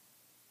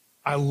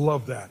 I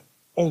love that.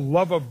 O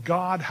love of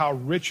God, how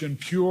rich and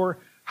pure,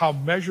 how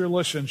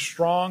measureless and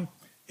strong,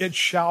 it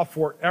shall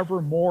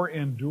forevermore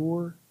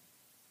endure.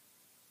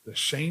 The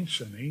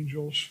saints and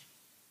angels'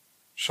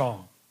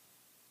 song.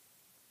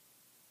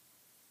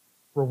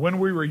 For when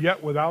we were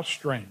yet without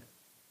strength,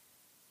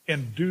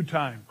 in due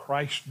time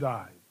Christ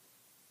died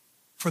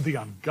for the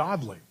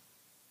ungodly.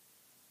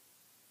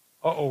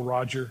 Uh-oh,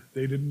 Roger,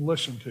 they didn't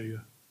listen to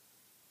you.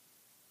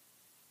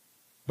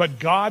 But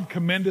God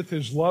commendeth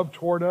his love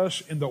toward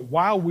us in that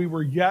while we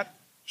were yet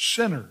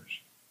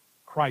sinners,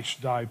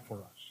 Christ died for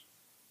us.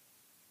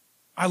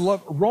 I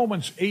love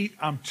Romans 8.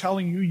 I'm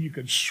telling you, you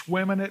could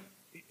swim in it.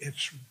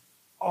 It's,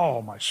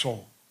 oh, my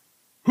soul.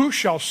 Who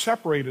shall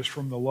separate us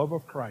from the love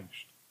of Christ?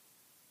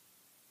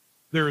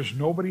 There is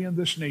nobody in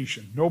this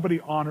nation, nobody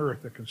on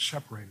earth that can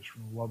separate us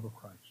from the love of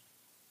Christ.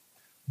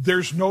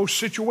 There's no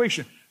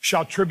situation.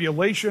 Shall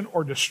tribulation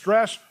or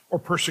distress or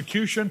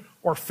persecution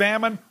or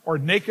famine or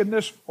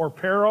nakedness or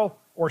peril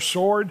or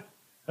sword?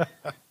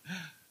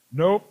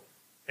 Nope.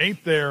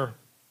 Ain't there.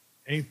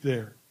 Ain't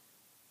there.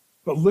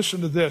 But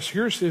listen to this.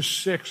 Here's his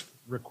sixth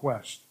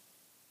request.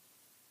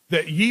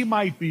 That ye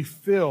might be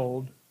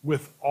filled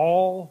with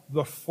all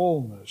the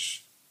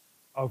fullness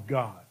of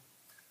God.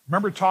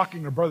 Remember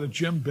talking to Brother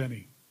Jim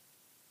Benny.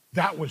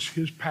 That was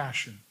his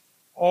passion.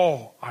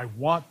 Oh, I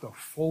want the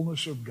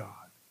fullness of God.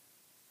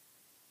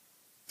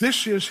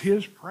 This is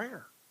his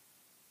prayer.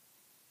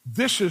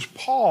 This is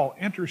Paul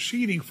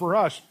interceding for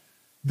us.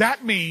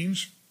 That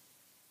means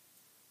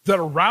that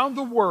around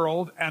the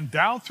world and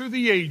down through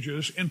the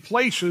ages, in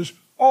places,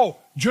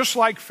 just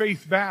like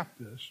Faith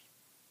Baptist,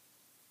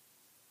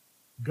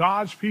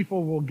 God's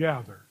people will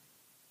gather.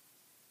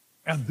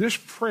 And this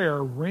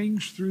prayer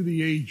rings through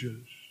the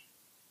ages.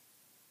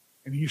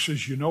 And he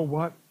says, you know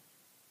what?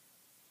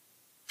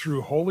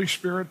 Through Holy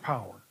Spirit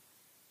power,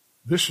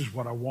 this is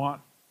what I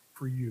want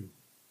for you.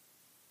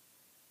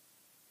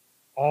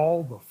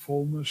 All the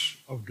fullness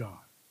of God.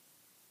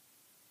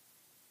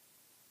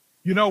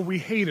 You know, we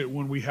hate it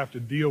when we have to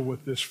deal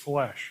with this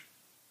flesh.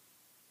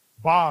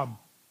 Bob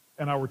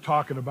and I were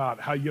talking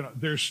about how,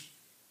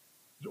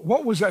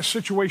 what was that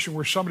situation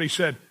where somebody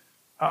said,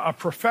 a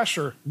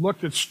professor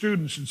looked at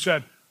students and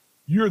said,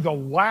 you're the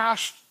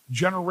last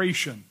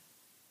generation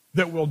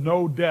that will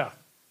know death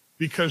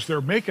because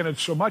they're making it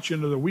so much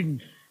into that we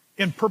can,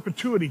 in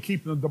perpetuity,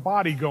 keep the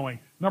body going.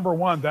 Number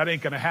one, that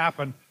ain't going to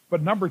happen.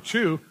 But number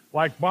two,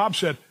 like Bob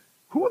said,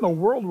 who in the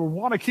world would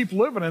want to keep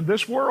living in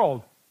this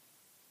world?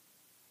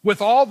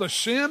 With all the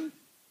sin?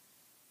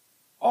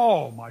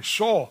 Oh, my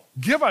soul,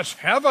 give us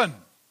heaven.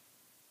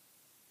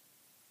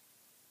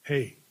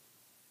 Hey,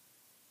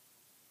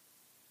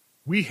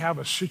 we have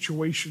a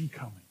situation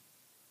coming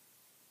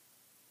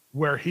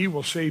where he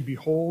will say,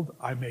 behold,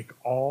 I make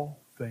all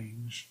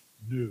things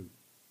new.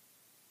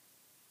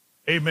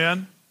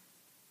 Amen?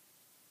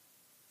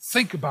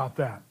 Think about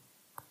that.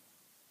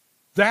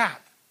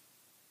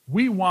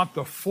 We want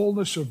the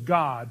fullness of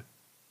God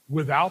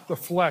without the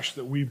flesh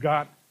that we've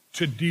got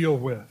to deal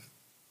with.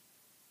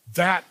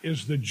 That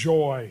is the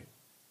joy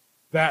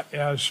that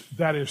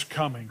is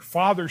coming.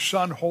 Father,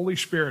 Son, Holy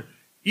Spirit,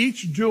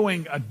 each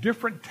doing a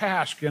different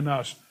task in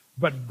us,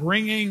 but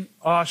bringing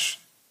us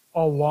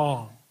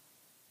along.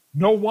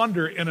 No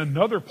wonder in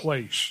another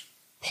place,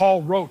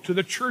 Paul wrote to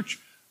the church,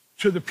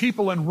 to the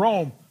people in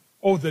Rome,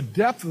 oh, the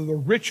depth of the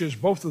riches,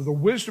 both of the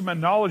wisdom and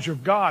knowledge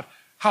of God,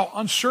 how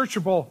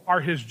unsearchable are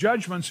his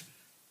judgments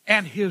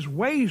and his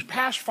ways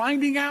past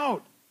finding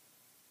out.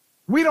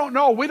 We don't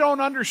know. We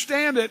don't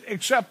understand it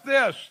except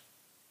this.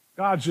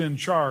 God's in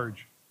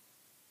charge.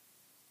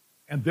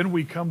 And then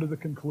we come to the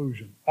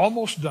conclusion.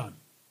 Almost done.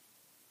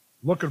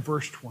 Look at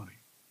verse 20.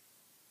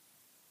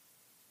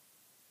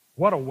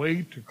 What a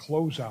way to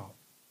close out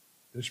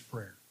this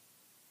prayer.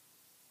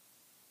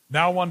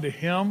 Now unto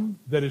him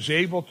that is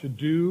able to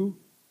do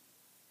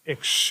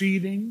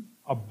exceeding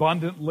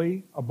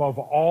abundantly above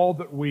all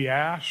that we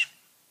ask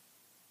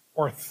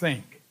or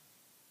think.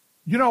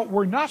 You know,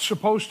 we're not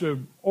supposed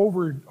to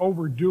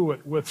overdo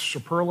it with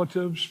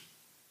superlatives.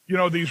 You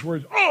know, these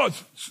words, oh,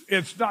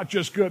 it's not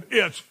just good,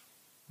 it's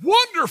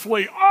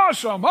wonderfully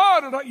awesome,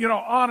 you know,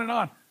 on and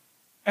on.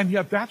 And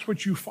yet that's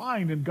what you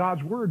find in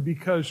God's Word,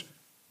 because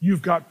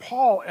you've got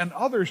Paul and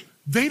others,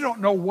 they don't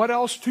know what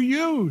else to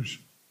use.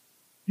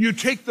 You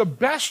take the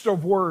best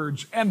of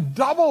words and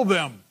double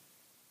them,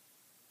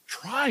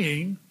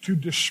 trying to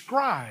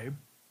describe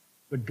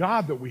the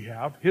God that we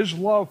have, his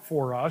love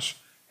for us,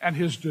 and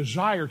his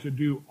desire to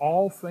do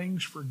all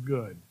things for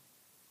good.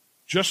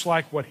 Just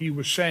like what he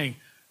was saying.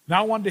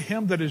 Now unto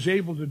him that is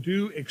able to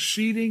do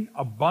exceeding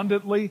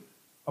abundantly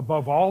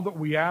above all that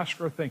we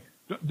ask or think.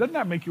 Doesn't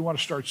that make you want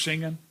to start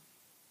singing?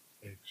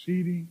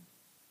 Exceeding.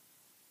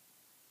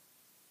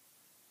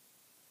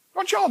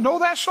 Don't y'all know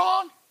that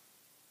song?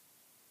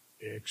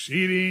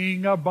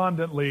 Exceeding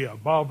abundantly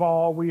above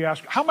all we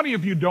ask. How many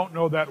of you don't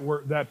know that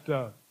word?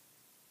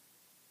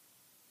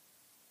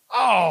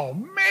 Oh,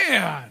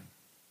 man.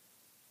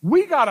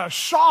 We got a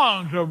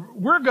song.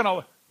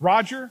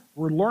 Roger,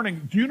 we're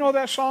learning. Do you know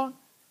that song?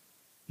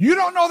 You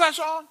don't know that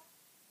song?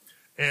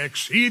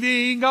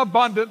 Exceeding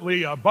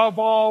abundantly above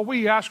all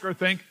we ask or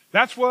think.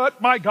 That's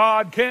what my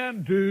God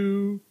can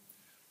do.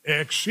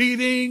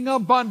 Exceeding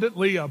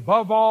abundantly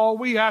above all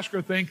we ask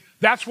or think.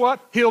 That's what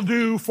he'll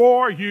do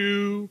for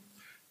you.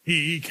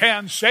 He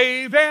can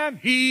save and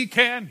he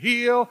can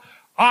heal.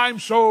 I'm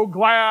so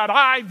glad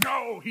I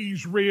know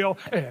he's real.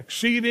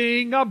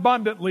 Exceeding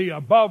abundantly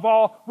above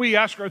all we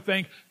ask or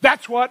think.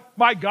 That's what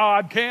my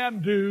God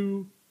can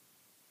do.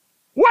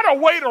 What a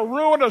way to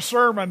ruin a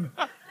sermon.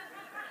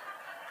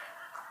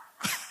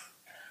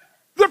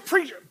 The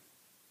preacher,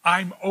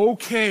 I'm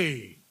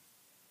okay.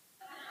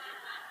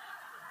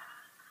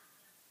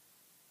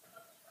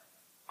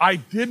 I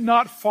did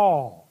not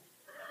fall.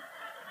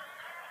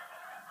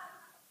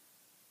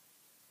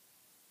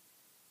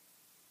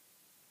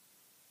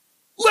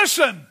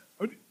 Listen.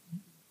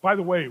 By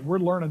the way, we're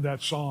learning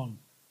that song.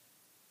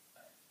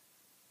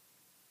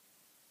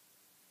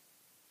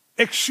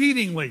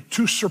 Exceedingly,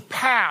 to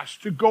surpass,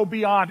 to go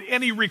beyond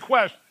any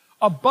request,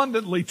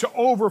 abundantly, to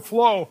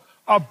overflow,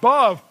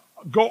 above,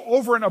 go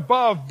over and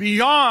above,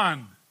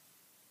 beyond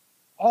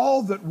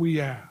all that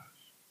we ask.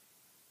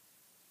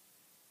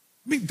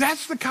 I mean,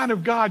 that's the kind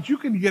of God you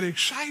can get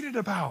excited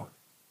about.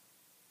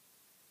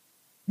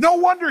 No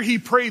wonder he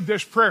prayed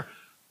this prayer.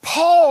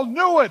 Paul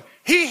knew it.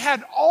 He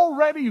had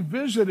already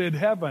visited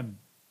heaven.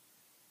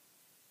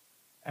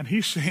 And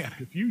he's saying,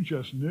 if you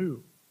just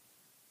knew.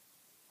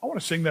 I want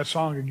to sing that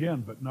song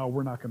again, but no,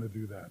 we're not going to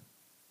do that.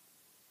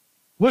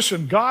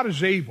 Listen, God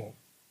is able.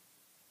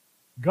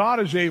 God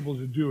is able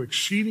to do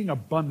exceeding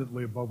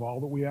abundantly above all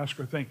that we ask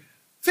or think.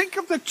 Think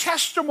of the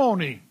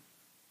testimony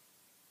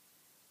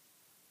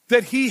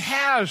that he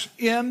has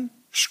in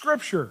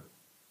Scripture.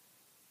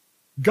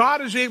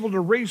 God is able to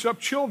raise up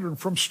children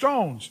from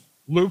stones.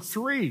 Luke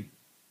 3.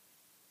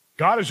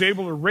 God is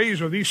able to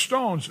raise, or these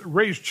stones,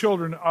 raise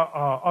children,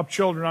 up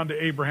children unto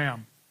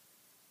Abraham.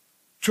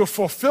 To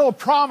fulfill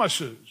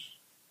promises,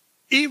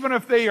 even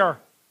if they are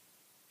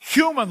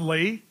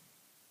humanly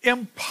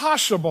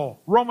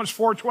impossible. Romans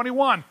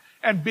 4:21.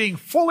 And being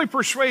fully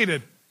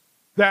persuaded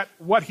that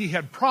what he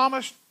had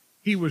promised,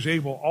 he was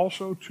able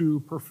also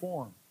to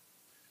perform.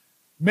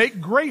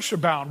 Make grace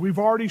abound. We've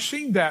already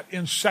seen that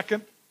in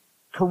 2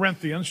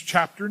 Corinthians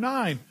chapter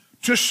 9.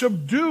 To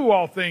subdue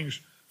all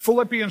things.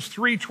 Philippians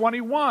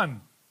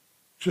 3:21.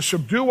 To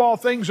subdue all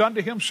things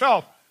unto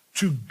himself.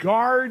 To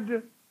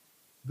guard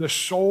the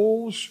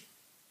soul's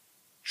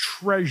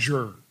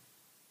treasure.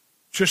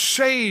 To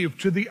save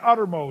to the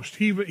uttermost.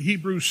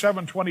 Hebrews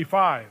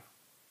 7:25.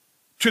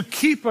 To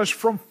keep us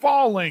from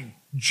falling.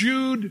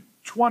 Jude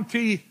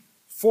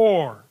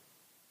 24.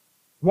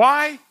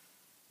 Why?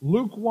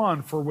 Luke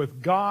 1, for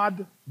with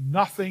God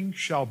nothing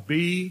shall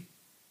be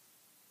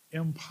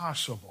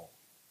impossible.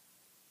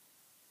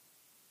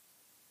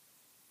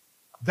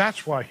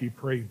 That's why he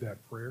prayed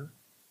that prayer.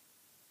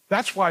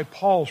 That's why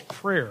Paul's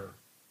prayer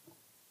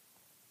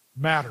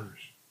matters.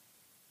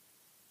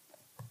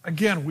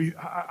 Again,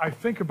 I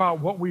think about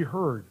what we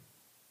heard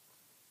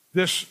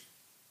this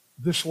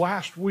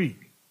last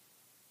week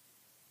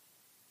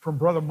from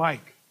Brother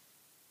Mike.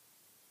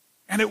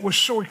 And it was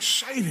so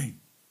exciting.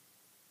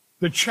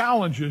 The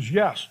challenge is,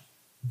 yes,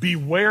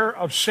 beware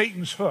of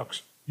Satan's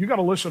hooks. You got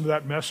to listen to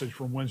that message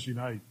from Wednesday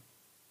night.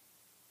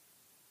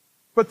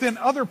 But then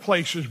other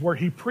places where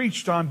he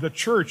preached on the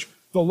church,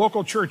 the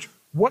local church,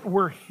 what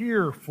we're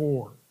here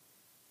for.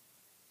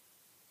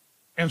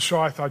 And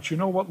so I thought, you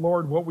know what,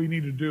 Lord, what we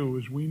need to do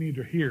is we need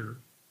to hear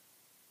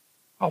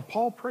how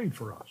Paul prayed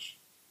for us.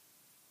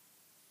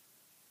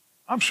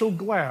 I'm so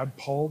glad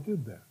Paul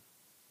did that.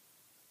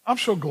 I'm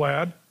so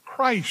glad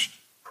Christ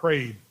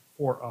prayed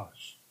for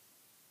us.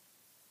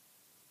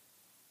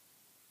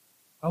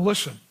 Now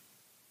listen,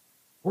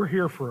 we're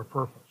here for a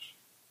purpose.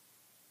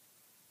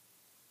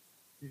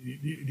 Do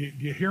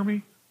you hear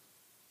me?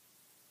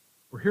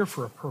 We're here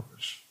for a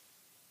purpose.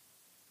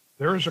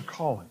 There is a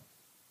calling.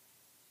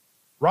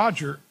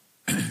 Roger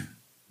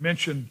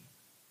mentioned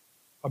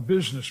a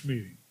business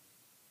meeting,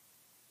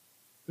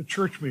 the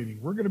church meeting.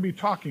 We're going to be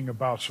talking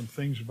about some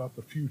things about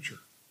the future.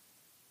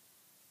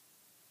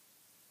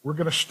 We're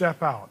going to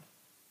step out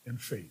in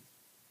faith.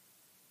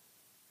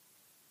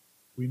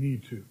 We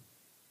need to.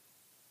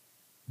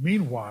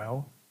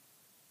 Meanwhile,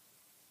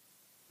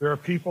 there are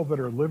people that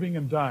are living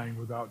and dying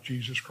without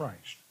Jesus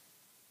Christ.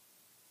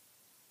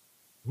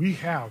 We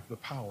have the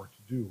power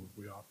to do what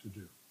we ought to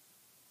do.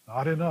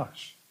 Not in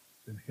us,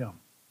 it's in Him.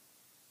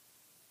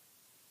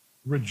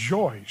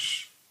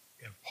 Rejoice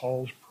in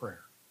Paul's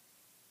prayer.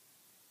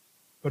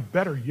 But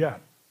better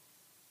yet,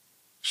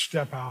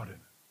 step out in it.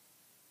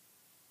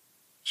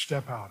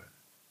 Step out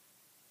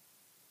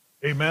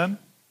in it. Amen?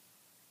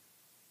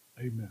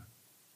 Amen.